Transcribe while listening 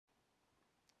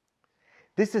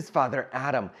This is Father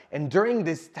Adam, and during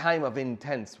this time of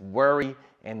intense worry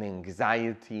and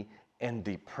anxiety and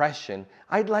depression,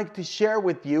 I'd like to share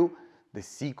with you the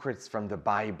secrets from the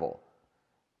Bible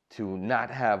to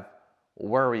not have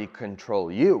worry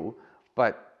control you,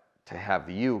 but to have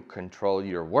you control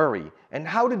your worry. And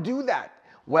how to do that?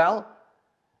 Well,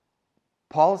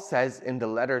 Paul says in the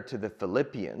letter to the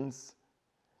Philippians,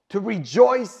 to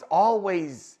rejoice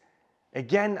always.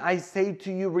 Again, I say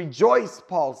to you, rejoice,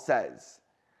 Paul says.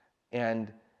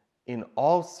 And in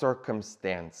all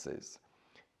circumstances,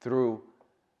 through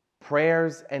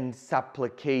prayers and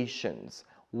supplications,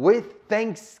 with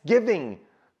thanksgiving,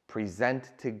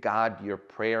 present to God your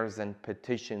prayers and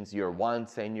petitions, your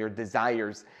wants and your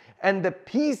desires, and the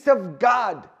peace of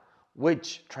God,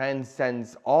 which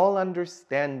transcends all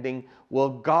understanding, will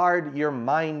guard your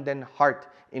mind and heart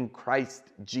in Christ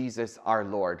Jesus our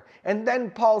Lord. And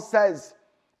then Paul says,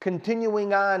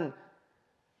 continuing on,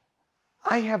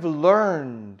 I have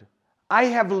learned,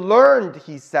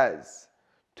 he says,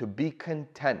 to be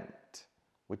content,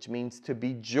 which means to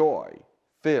be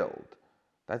joy-filled.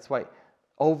 That's why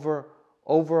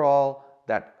overall,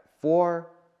 that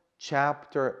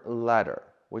 4-chapter letter,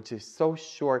 which is so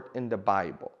short in the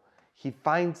Bible, he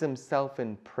finds himself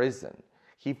in prison.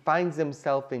 He finds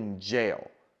himself in jail.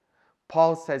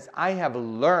 Paul says, I have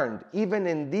learned, even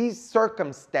in these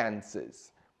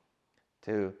circumstances,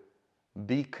 to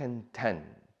be content,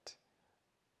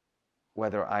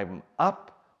 whether I'm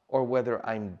up or whether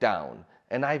I'm down.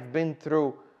 And I've been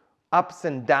through ups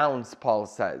and downs, Paul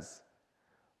says.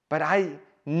 But I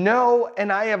know and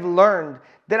I have learned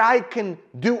that I can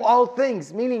do all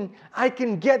things, meaning I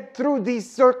can get through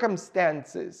these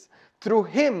circumstances through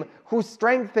Him who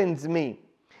strengthens me.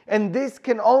 And this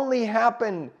can only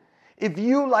happen if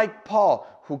you, like Paul,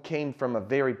 who came from a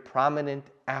very prominent,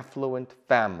 affluent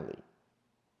family.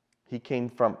 He came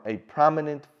from a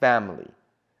prominent family.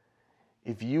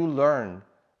 If you learn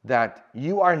that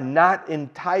you are not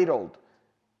entitled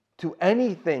to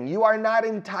anything, you are not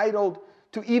entitled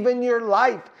to even your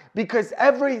life, because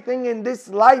everything in this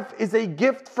life is a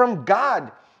gift from God,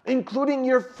 including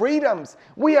your freedoms.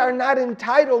 We are not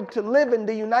entitled to live in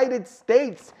the United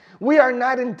States. We are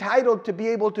not entitled to be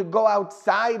able to go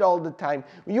outside all the time.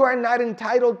 You are not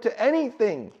entitled to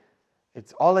anything.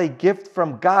 It's all a gift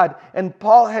from God. And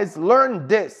Paul has learned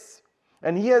this.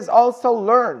 And he has also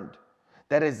learned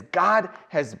that as God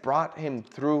has brought him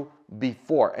through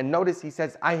before. And notice he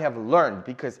says, I have learned,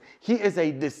 because he is a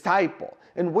disciple.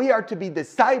 And we are to be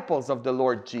disciples of the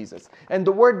Lord Jesus. And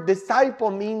the word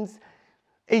disciple means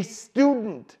a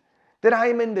student, that I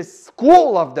am in the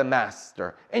school of the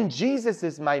Master. And Jesus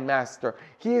is my Master.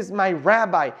 He is my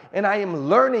Rabbi. And I am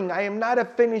learning. I am not a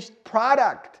finished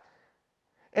product.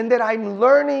 And that I'm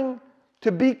learning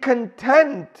to be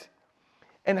content.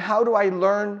 And how do I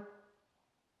learn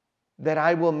that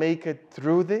I will make it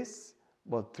through this?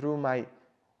 Well, through my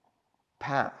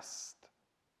past,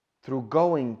 through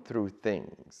going through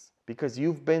things, because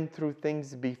you've been through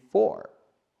things before.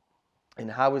 And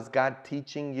how is God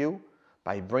teaching you?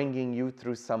 By bringing you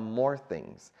through some more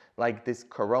things, like this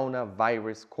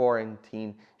coronavirus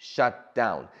quarantine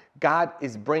shutdown. God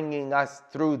is bringing us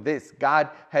through this. God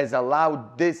has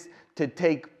allowed this to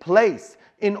take place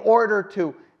in order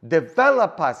to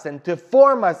develop us and to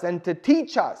form us and to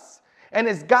teach us. And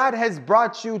as God has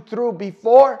brought you through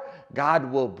before,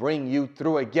 God will bring you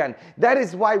through again. That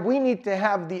is why we need to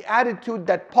have the attitude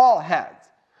that Paul has,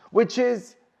 which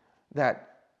is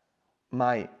that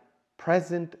my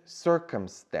present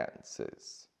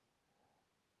circumstances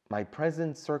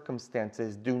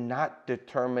do not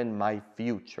determine my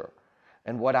future.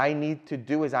 And what I need to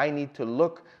do is I need to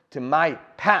look to my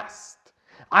past.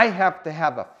 I have to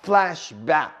have a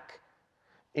flashback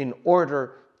in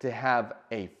order to have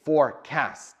a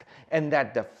forecast. And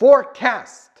that the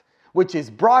forecast, which is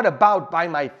brought about by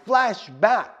my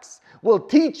flashbacks, will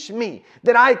teach me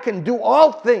that I can do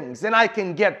all things and I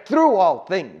can get through all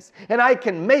things and I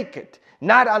can make it,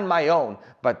 not on my own,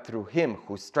 but through Him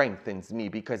who strengthens me,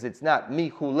 because it's not me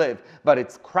who live, but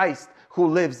it's Christ who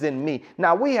lives in me.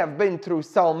 Now, we have been through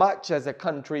so much as a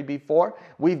country before.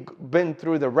 We've been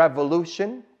through the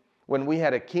revolution, when we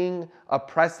had a king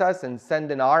oppress us and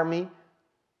send an army,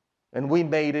 and we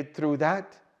made it through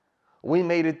that. We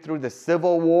made it through the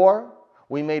Civil War.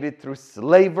 We made it through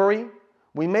slavery.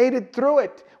 We made it through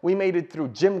it. We made it through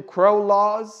Jim Crow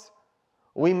laws.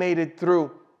 We made it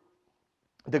through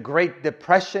the Great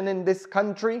Depression in this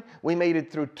country. We made it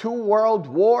through 2 world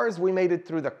wars. We made it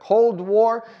through the Cold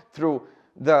War, through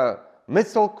the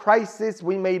missile crisis.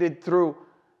 We made it through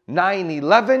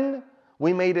 9/11.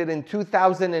 We made it in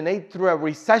 2008 through a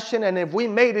recession, and if we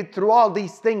made it through all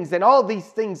these things, and all these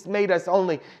things made us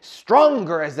only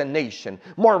stronger as a nation,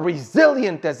 more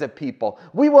resilient as a people,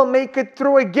 we will make it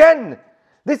through again.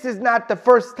 This is not the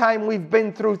first time we've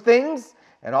been through things,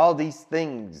 and all these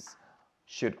things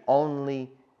should only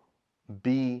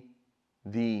be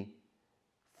the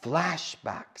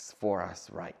flashbacks for us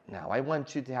right now. I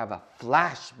want you to have a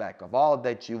flashback of all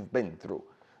that you've been through.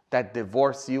 That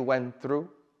divorce you went through,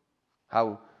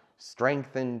 how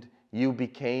strengthened you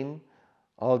became,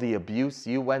 all the abuse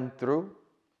you went through.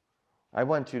 I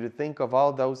want you to think of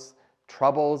all those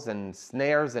troubles and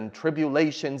snares and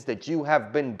tribulations that you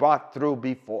have been brought through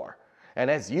before. And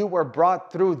as you were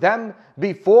brought through them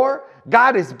before,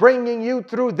 God is bringing you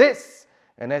through this.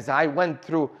 And as I went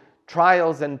through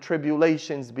trials and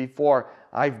tribulations before,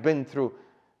 I've been through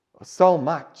so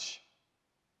much.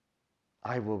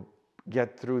 I will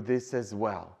get through this as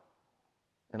well.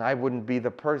 And I wouldn't be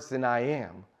the person I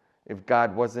am if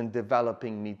God wasn't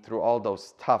developing me through all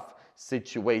those tough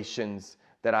situations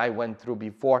that I went through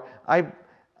before.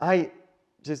 I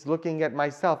just looking at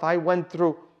myself, I went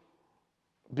through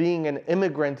being an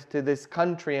immigrant to this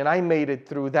country, and I made it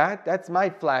through that. That's my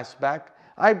flashback.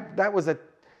 That was a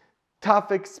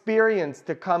tough experience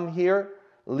to come here,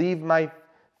 leave my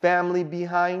family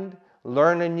behind,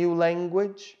 learn a new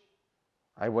language.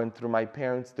 I went through my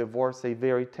parents' divorce, a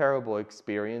very terrible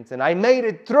experience, and I made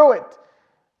it through it.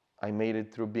 I made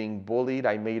it through being bullied.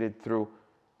 I made it through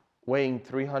weighing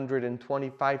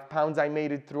 325 pounds. I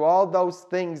made it through all those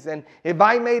things. And if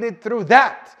I made it through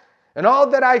that and all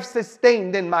that I've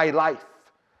sustained in my life,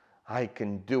 I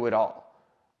can do it all.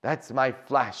 That's my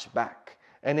flashback.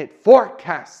 And it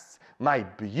forecasts my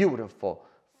beautiful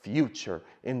future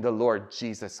in the Lord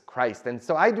Jesus Christ. And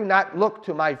so I do not look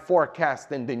to my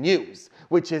forecast in the news,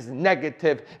 which is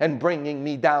negative and bringing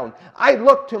me down. I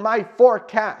look to my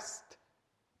forecast.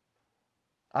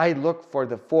 I look for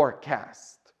the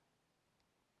forecast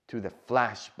to the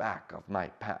flashback of my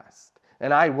past.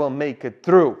 And I will make it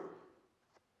through.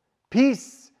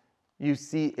 Peace, you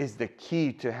see, is the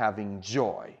key to having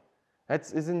joy.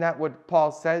 Isn't that what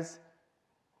Paul says?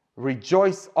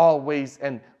 Rejoice always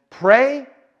and pray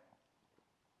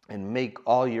and make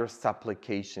all your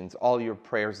supplications, all your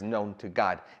prayers known to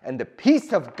God. And the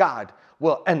peace of God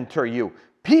will enter you.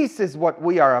 Peace is what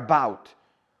we are about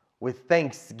with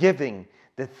thanksgiving.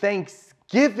 The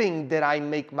thanksgiving that I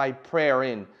make my prayer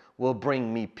in will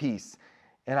bring me peace.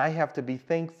 And I have to be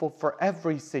thankful for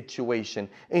every situation,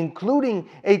 including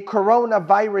a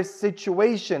coronavirus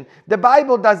situation. The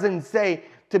Bible doesn't say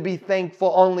to be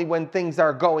thankful only when things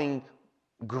are going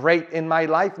great in my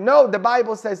life. No, the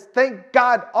Bible says, thank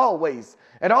God always.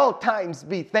 At all times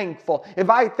be thankful.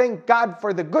 If I thank God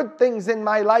for the good things in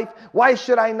my life, why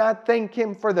should I not thank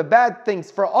Him for the bad things?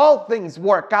 For all things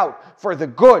work out for the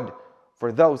good,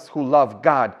 for those who love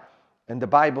God. And the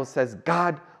Bible says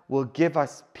God will give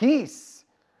us peace.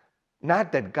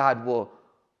 Not that God will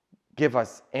give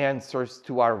us answers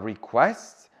to our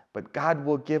requests, but God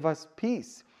will give us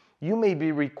peace. You may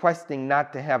be requesting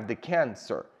not to have the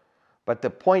cancer, but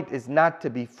the point is not to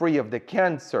be free of the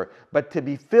cancer, but to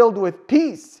be filled with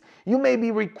peace. You may be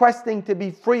requesting to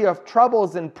be free of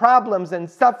troubles and problems and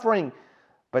suffering,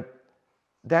 but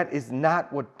that is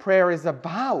not what prayer is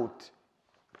about.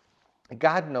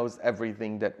 God knows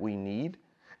everything that we need.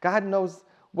 God knows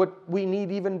what we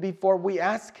need even before we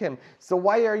ask Him. So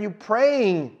why are you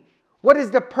praying? What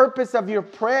is the purpose of your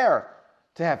prayer?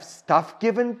 To have stuff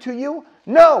given to you?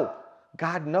 No.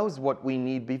 God knows what we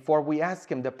need before we ask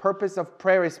Him. The purpose of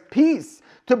prayer is peace,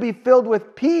 to be filled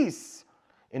with peace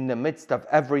in the midst of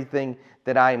everything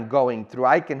that I am going through.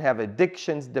 I can have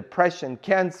addictions, depression,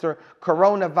 cancer,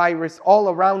 coronavirus all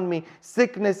around me,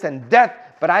 sickness and death,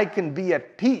 but I can be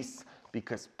at peace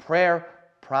because prayer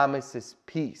promises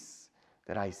peace.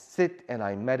 That I sit and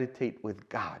I meditate with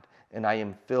God and I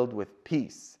am filled with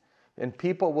peace. And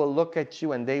people will look at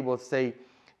you and they will say,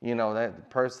 you know, that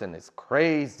person is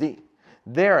crazy.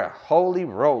 They're a holy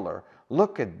roller.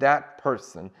 Look at that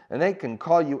person. And they can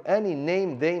call you any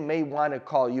name they may want to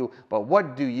call you. But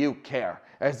what do you care?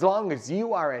 As long as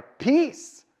you are at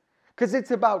peace. Because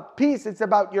it's about peace. It's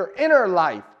about your inner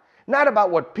life. Not about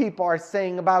what people are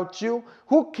saying about you.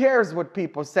 Who cares what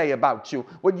people say about you?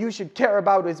 What you should care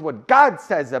about is what God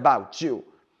says about you.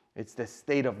 It's the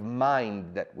state of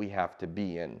mind that we have to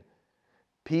be in.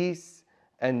 Peace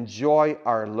and joy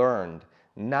are learned,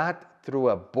 not through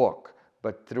a book,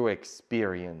 but through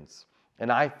experience.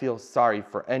 And I feel sorry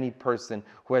for any person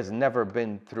who has never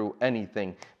been through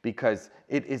anything, because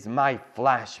it is my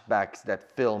flashbacks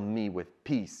that fill me with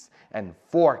peace and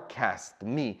forecast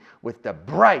me with the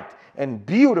bright and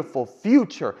beautiful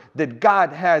future that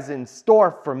God has in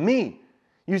store for me.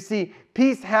 You see,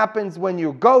 peace happens when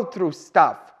you go through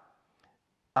stuff.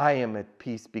 I am at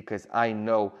peace because I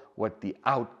know what the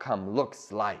outcome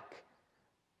looks like.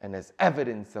 And as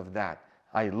evidence of that,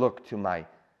 I look to my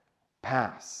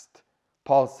past.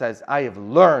 Paul says, I have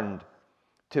learned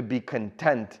to be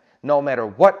content no matter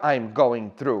what I'm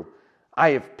going through.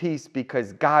 I have peace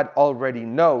because God already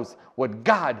knows what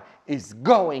God is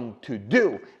going to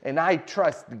do, and I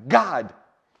trust God.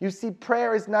 You see,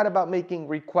 prayer is not about making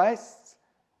requests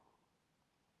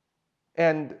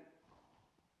and,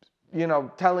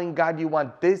 telling God you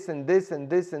want this and this and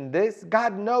this and this.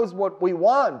 God knows what we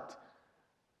want.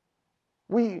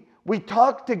 We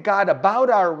talk to God about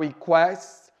our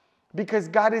requests because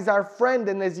God is our friend,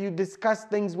 and as you discuss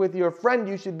things with your friend,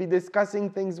 you should be discussing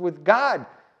things with God.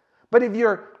 But if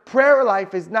your prayer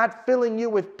life is not filling you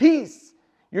with peace,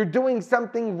 you're doing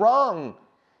something wrong.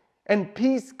 And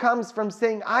peace comes from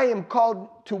saying, I am called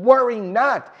to worry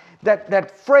not.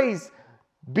 That phrase,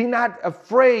 be not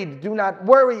afraid, do not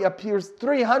worry, appears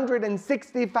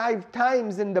 365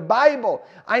 times in the Bible.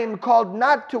 I am called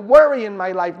not to worry in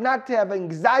my life, not to have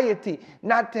anxiety,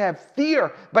 not to have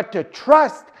fear, but to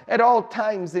trust at all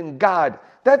times in God.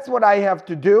 That's what I have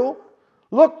to do.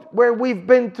 Look where we've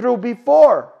been through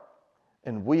before.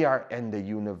 And we are in the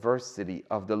university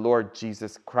of the Lord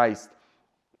Jesus Christ.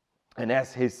 And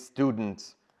as His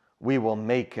students, we will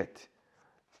make it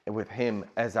with Him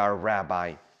as our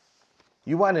rabbi.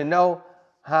 You want to know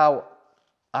how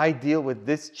I deal with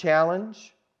this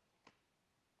challenge?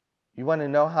 You want to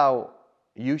know how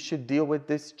you should deal with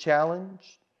this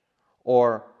challenge?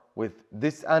 Or with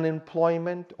this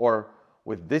unemployment? Or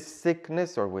with this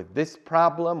sickness? Or with this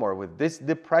problem? Or with this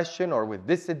depression? Or with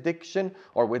this addiction?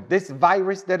 Or with this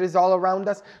virus that is all around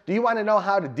us? Do you want to know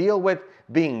how to deal with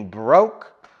being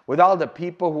broke? With all the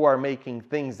people who are making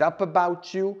things up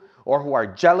about you, or who are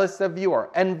jealous of you,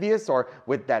 or envious, or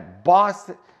with that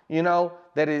boss,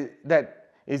 that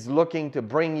is looking to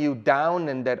bring you down,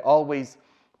 and that always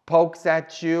pokes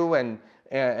at you and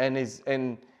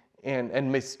mistreats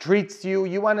you.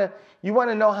 You want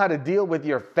to know how to deal with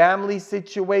your family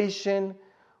situation,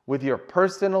 with your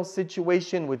personal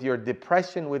situation, with your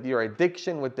depression, with your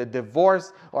addiction, with the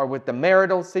divorce, or with the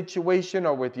marital situation,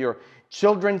 or with your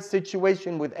children's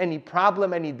situation, with any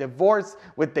problem, any divorce,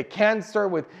 with the cancer,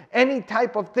 with any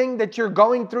type of thing that you're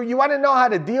going through. You want to know how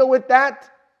to deal with that?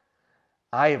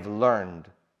 I have learned,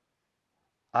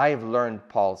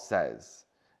 Paul says,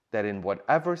 that in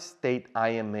whatever state I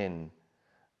am in,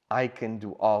 I can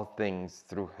do all things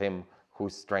through Him who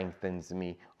strengthens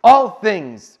me. All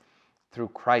things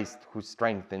through Christ who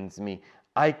strengthens me.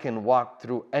 I can walk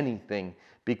through anything,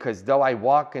 because though I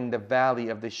walk in the valley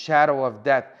of the shadow of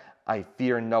death, I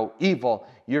fear no evil.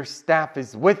 Your staff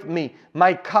is with me.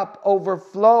 My cup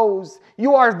overflows.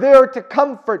 You are there to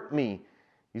comfort me.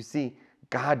 You see,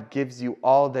 God gives you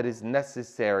all that is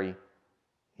necessary.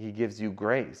 He gives you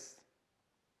grace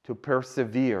to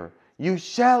persevere. You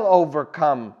shall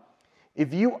overcome.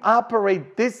 If you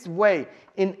operate this way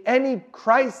in any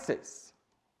crisis,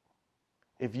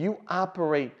 if you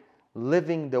operate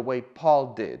living the way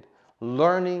Paul did,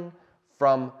 learning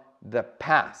from the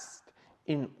past,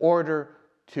 in order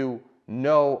to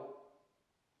know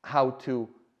how to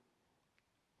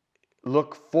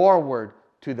look forward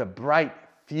to the bright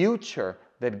future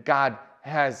that God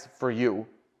has for you,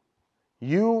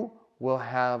 you will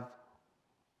have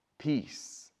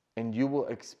peace and you will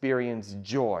experience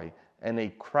joy. And a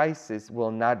crisis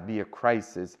will not be a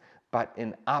crisis, but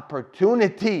an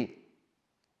opportunity.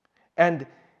 And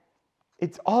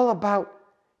it's all about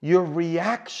your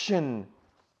reaction.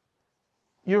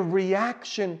 Your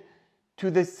reaction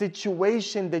to the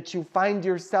situation that you find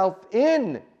yourself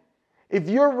in. If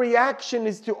your reaction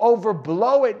is to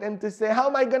overblow it and to say, how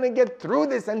am I going to get through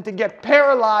this, and to get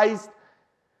paralyzed,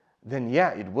 then yeah,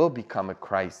 it will become a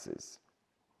crisis.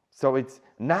 So it's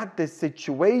not the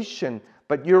situation,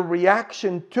 but your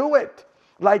reaction to it.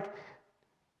 Like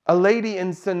a lady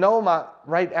in Sonoma,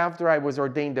 right after I was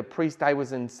ordained a priest, I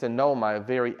was in Sonoma, a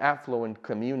very affluent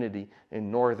community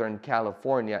in Northern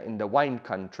California, in the wine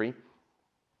country.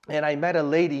 And I met a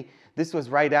lady, this was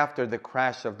right after the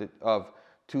crash of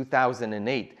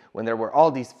 2008, when there were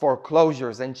all these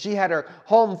foreclosures, and she had her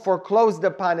home foreclosed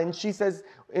upon. And she says,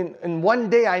 in one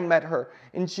day I met her,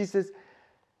 and she says,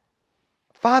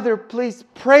 Father, please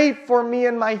pray for me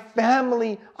and my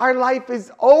family. Our life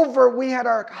is over. We had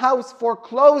our house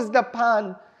foreclosed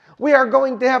upon. We are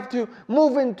going to have to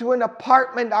move into an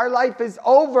apartment. Our life is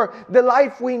over. The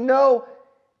life we know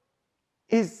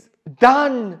is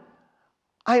done.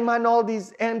 I'm on all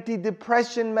these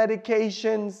antidepressant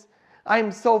medications.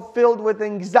 I'm so filled with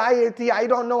anxiety. I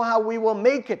don't know how we will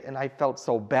make it. And I felt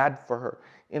so bad for her.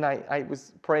 And I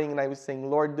was praying and I was saying,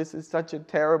 Lord, this is such a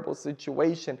terrible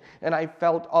situation. And I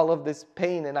felt all of this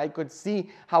pain, and I could see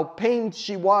how pained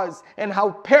she was and how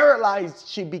paralyzed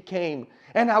she became,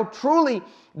 and how truly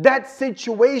that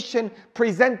situation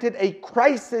presented a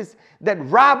crisis that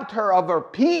robbed her of her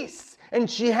peace, and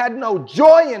she had no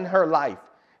joy in her life.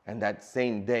 And that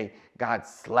same day, God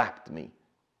slapped me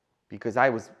because I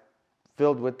was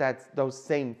filled with those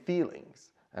same feelings.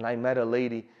 And I met a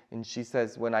lady, and she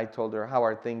says, when I told her, how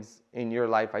are things in your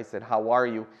life? I said, how are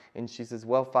you? And she says,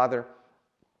 well, Father,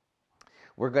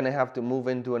 we're going to have to move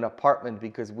into an apartment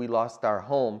because we lost our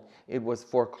home. It was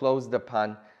foreclosed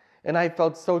upon. And I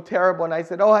felt so terrible. And I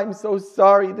said, oh, I'm so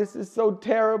sorry. This is so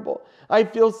terrible. I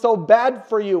feel so bad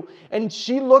for you. And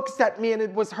she looks at me, and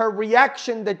it was her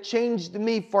reaction that changed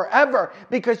me forever,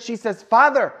 because she says,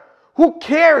 Father, who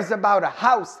cares about a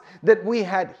house that we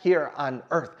had here on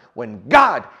earth when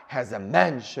God has a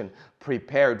mansion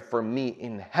prepared for me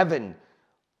in heaven?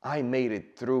 I made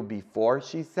it through before,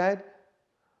 she said.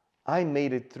 I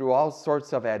made it through all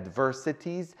sorts of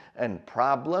adversities and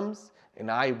problems,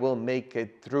 and I will make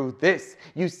it through this.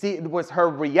 You see, it was her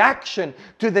reaction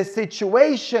to the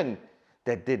situation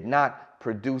that did not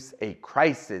produce a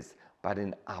crisis, but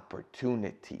an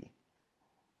opportunity.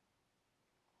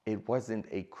 It wasn't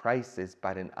a crisis,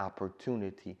 but an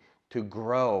opportunity to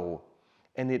grow.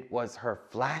 And it was her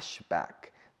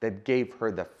flashback that gave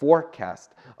her the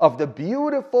forecast of the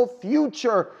beautiful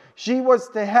future she was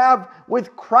to have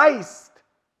with Christ.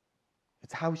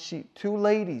 It's how two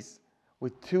ladies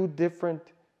with two different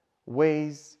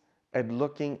ways at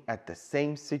looking at the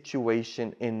same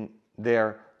situation in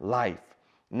their life.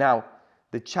 Now,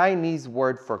 the Chinese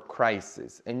word for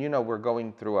crisis, and you know we're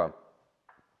going through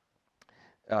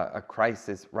a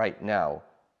crisis right now,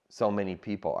 so many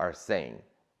people are saying,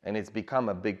 and it's become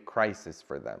a big crisis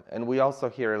for them. And we also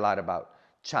hear a lot about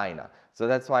China, so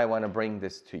that's why I want to bring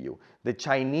this to you. The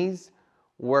Chinese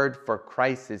word for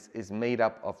crisis is made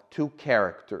up of two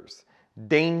characters: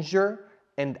 danger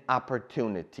and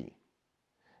opportunity.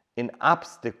 An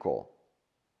obstacle,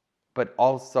 but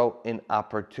also an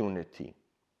opportunity.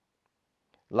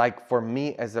 Like for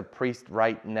me as a priest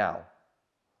right now,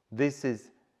 this is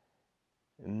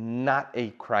not a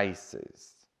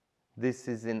crisis. This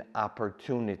is an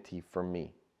opportunity for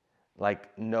me,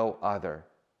 like no other,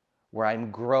 where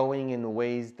I'm growing in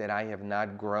ways that I have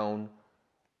not grown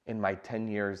in my 10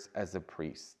 years as a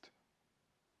priest.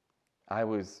 I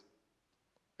was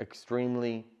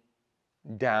extremely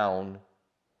down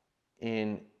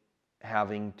in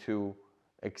having to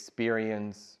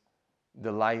experience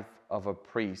the life of a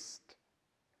priest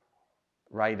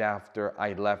right after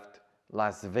I left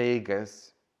Las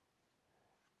Vegas,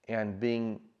 and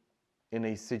being in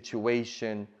a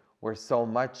situation where so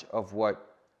much of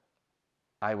what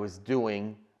I was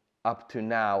doing up to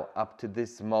now, up to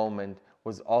this moment,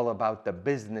 was all about the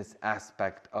business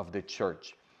aspect of the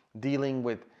church, dealing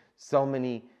with so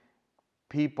many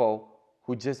people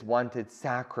who just wanted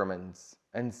sacraments,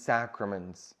 and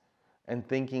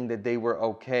thinking that they were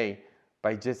okay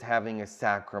by just having a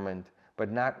sacrament,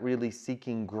 but not really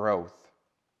seeking growth.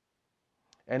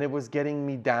 And it was getting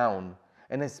me down,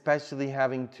 and especially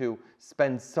having to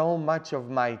spend so much of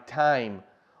my time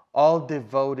all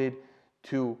devoted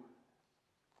to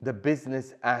the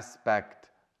business aspect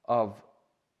of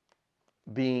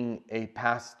being a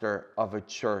pastor of a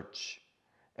church.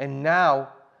 And now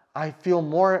I feel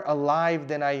more alive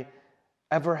than I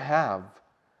ever have.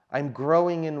 I'm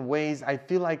growing in ways, I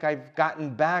feel like I've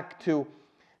gotten back to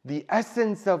the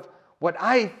essence of what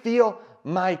I feel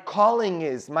my calling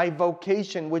is, my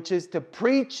vocation, which is to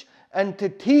preach and to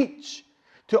teach,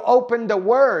 to open the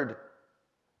Word.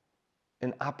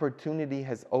 An opportunity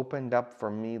has opened up for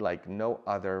me like no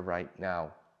other right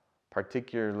now,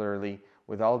 particularly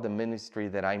with all the ministry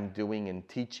that I'm doing in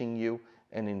teaching you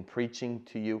and in preaching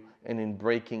to you and in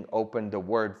breaking open the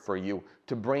Word for you,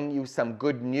 to bring you some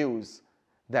good news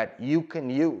that you can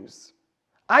use.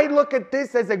 I look at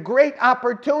this as a great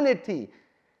opportunity,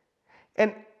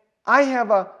 and I have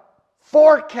a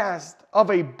forecast of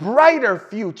a brighter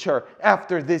future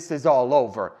after this is all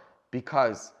over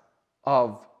because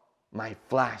of my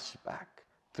flashback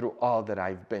through all that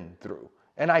I've been through.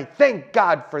 And I thank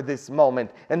God for this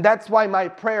moment. And that's why my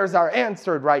prayers are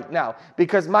answered right now,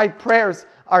 because my prayers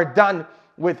are done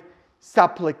with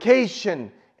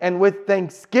supplication and with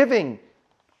thanksgiving.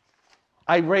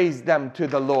 I raise them to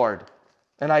the Lord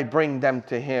and I bring them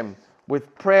to Him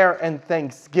with prayer and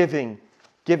thanksgiving,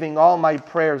 giving all my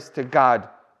prayers to God.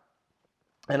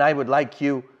 And I would like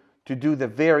you to do the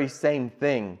very same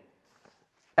thing,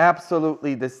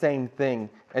 absolutely the same thing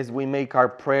as we make our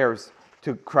prayers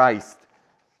to Christ.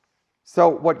 So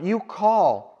what you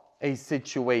call a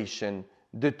situation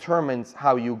determines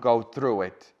how you go through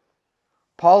it.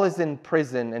 Paul is in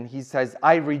prison and he says,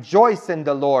 I rejoice in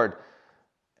the Lord,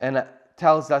 and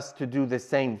tells us to do the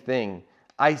same thing.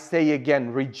 I say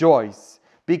again, rejoice,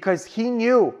 because he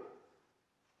knew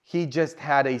he just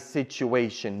had a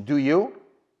situation. Do you?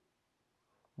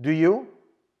 Do you?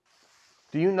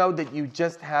 Do you know that you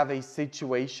just have a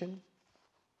situation?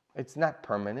 It's not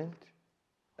permanent.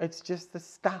 It's just a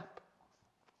stop.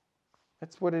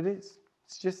 That's what it is.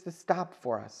 It's just a stop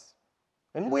for us.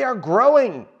 And we are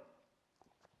growing.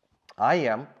 I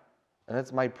am. And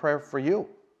that's my prayer for you.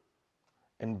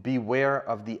 And beware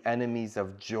of the enemies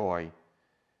of joy,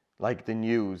 like the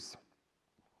news,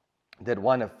 that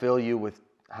want to fill you with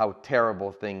how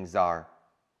terrible things are.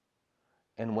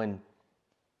 And when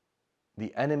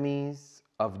the enemies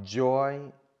of joy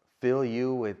fill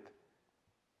you with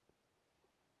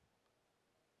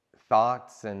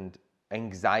thoughts and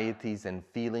anxieties and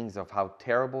feelings of how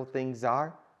terrible things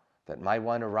are that might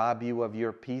want to rob you of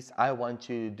your peace, I want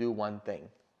you to do one thing.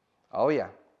 Oh yeah.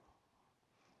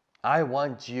 I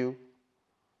want you,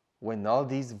 when all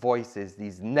these voices,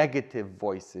 these negative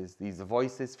voices, these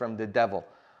voices from the devil,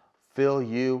 fill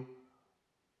you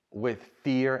with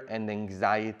fear and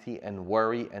anxiety and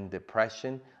worry and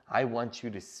depression, I want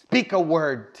you to speak a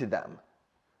word to them.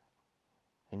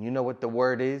 And you know what the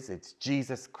word is? It's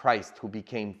Jesus Christ who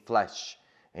became flesh.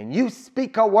 And you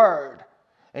speak a word,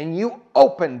 and you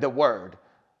open the word.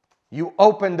 You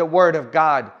open the word of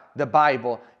God, the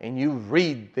Bible, and you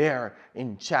read there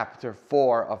in chapter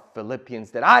 4 of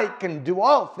Philippians that I can do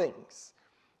all things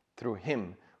through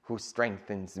Him who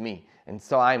strengthens me. And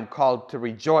so I'm called to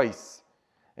rejoice.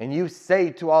 And you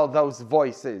say to all those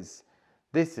voices,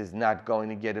 this is not going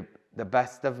to get the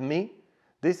best of me.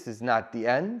 This is not the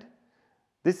end.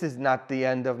 This is not the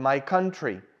end of my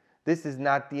country. This is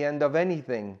not the end of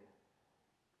anything.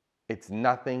 It's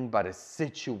nothing but a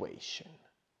situation.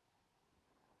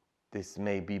 This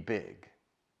may be big,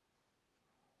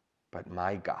 but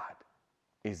my God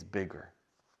is bigger.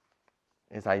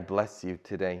 As I bless you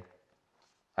today,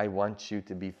 I want you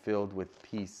to be filled with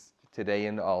peace today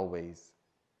and always.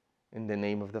 In the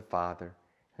name of the Father,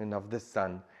 and of the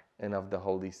Son, and of the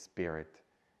Holy Spirit.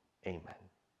 Amen.